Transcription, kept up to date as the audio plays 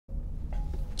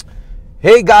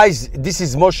Hey guys, this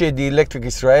is Moshe, the Electric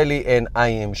Israeli, and I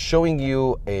am showing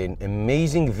you an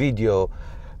amazing video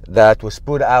that was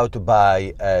put out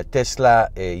by Tesla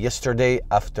yesterday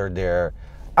after their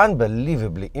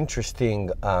unbelievably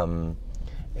interesting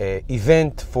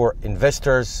event for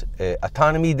investors,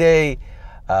 Autonomy Day,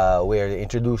 where they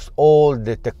introduced all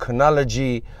the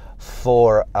technology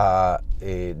for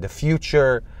the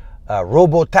future,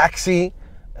 Robotaxi,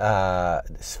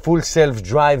 full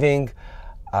self-driving.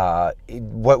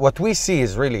 What we see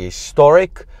is really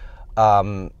historic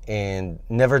and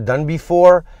never done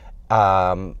before.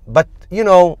 But, you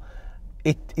know,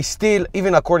 it is still,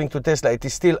 even according to Tesla, it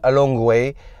is still a long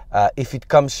way. If it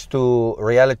comes to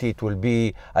reality, it will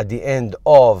be at the end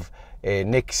of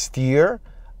next year.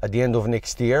 At the end of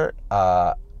next year.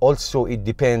 Also, it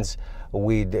depends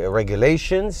with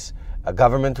regulations,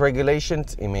 government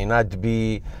regulations. It may not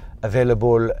be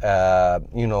available,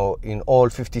 you know, in all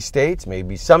 50 states,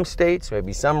 maybe some states,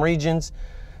 maybe some regions,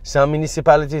 some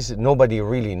municipalities, nobody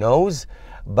really knows.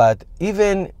 But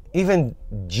even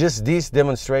just this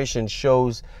demonstration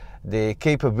shows the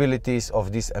capabilities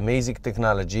of this amazing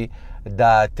technology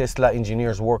that Tesla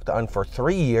engineers worked on for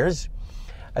 3 years.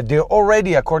 They're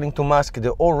already, according to Musk,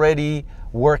 they're already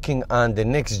working on the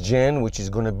next gen, which is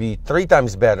going to be 3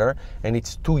 times better, and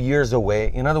it's 2 years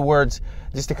away. In other words,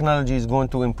 this technology is going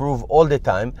to improve all the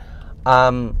time.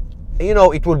 You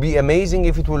know, it will be amazing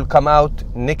if it will come out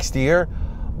next year,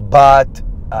 but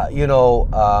you know,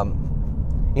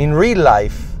 in real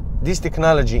life, this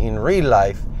technology in real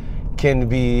life can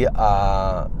be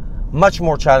much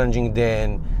more challenging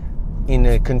than in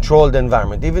a controlled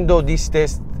environment. Even though this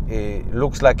test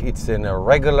looks like it's in a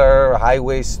regular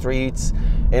highway, streets,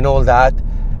 and all that,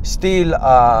 still,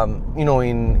 you know,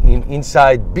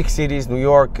 inside big cities, New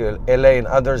York, LA, and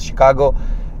others, Chicago,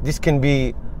 this can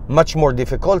be much more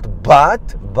difficult.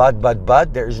 But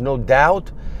there is no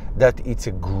doubt that it's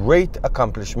a great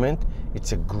accomplishment.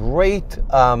 It's a great,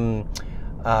 you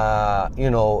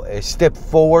know, a step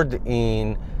forward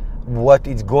in what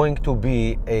is going to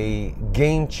be a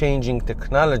game-changing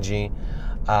technology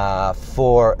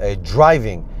for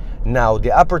driving. Now,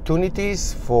 the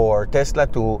opportunities for Tesla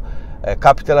to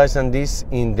capitalize on this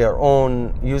in their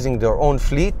own, using their own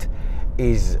fleet,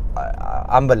 is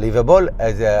unbelievable.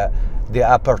 As the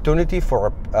opportunity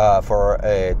for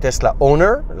a Tesla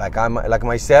owner like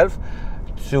myself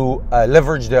to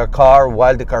leverage their car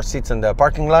while the car sits in the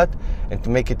parking lot, and to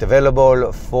make it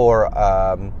available for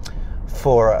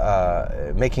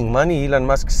making money. Elon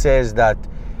Musk says that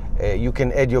you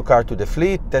can add your car to the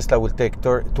fleet. Tesla will take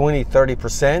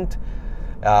 20-30%,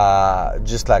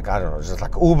 just like, I don't know, just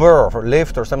like Uber or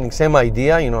Lyft or something. Same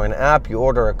idea, you know, an app, you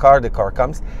order a car, the car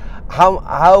comes.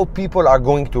 How people are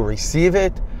going to receive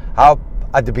it, how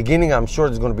at the beginning, I'm sure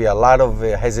there's going to be a lot of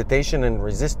hesitation and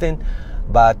resistance,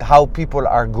 but how people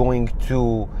are going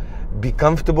to be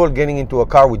comfortable getting into a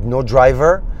car with no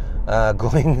driver,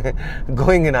 going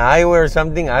in a highway or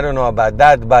something. I don't know about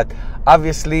that, but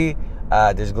obviously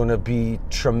there's going to be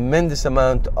tremendous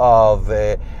amount of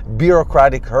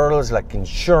bureaucratic hurdles like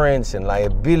insurance and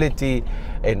liability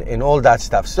and all that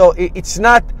stuff. So it's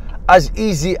not as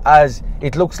easy as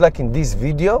it looks like in this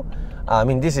video. I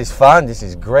mean, this is fun, this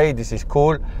is great, this is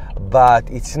cool, but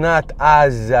it's not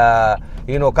as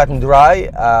you know, cut and dry.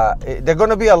 There are going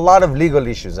to be a lot of legal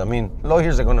issues. I mean,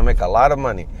 lawyers are going to make a lot of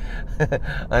money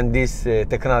on this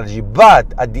technology.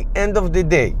 But at the end of the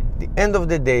day,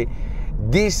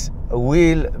 this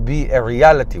will be a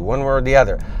reality, one way or the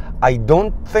other. I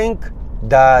don't think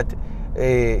that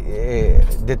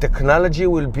the technology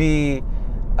will be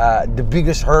the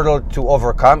biggest hurdle to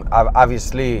overcome.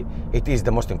 Obviously, it is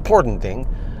the most important thing,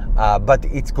 but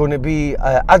it's going to be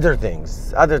other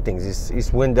things.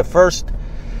 Is when the first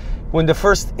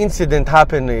incident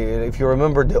happened. If you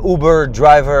remember the Uber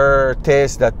driver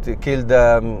test that killed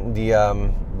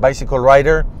the bicycle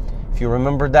rider, if you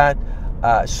remember that.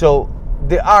 So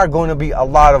there are going to be a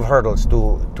lot of hurdles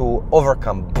to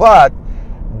overcome, but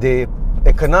the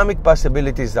economic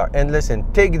possibilities are endless. And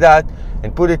take that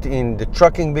and put it in the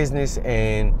trucking business,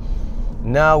 and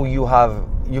now you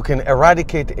can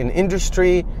eradicate an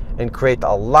industry and create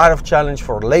a lot of challenge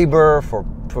for labor, for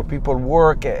people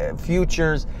work,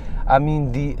 futures. I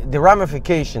mean, the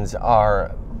ramifications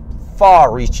are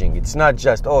far-reaching. It's not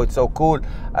just, oh, it's so cool,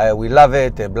 we love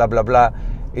it, and blah blah blah.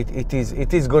 It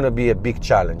is going to be a big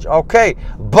challenge. Okay,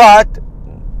 but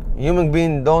human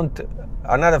beings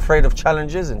are not afraid of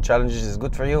challenges, and challenges is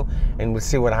good for you, and we'll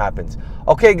see what happens.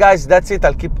 Okay, guys, that's it.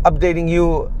 I'll keep updating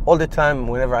you all the time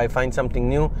whenever I find something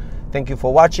new. Thank you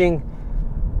for watching.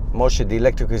 Moshe, the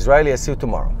Electric Israeli. I'll see you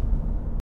tomorrow.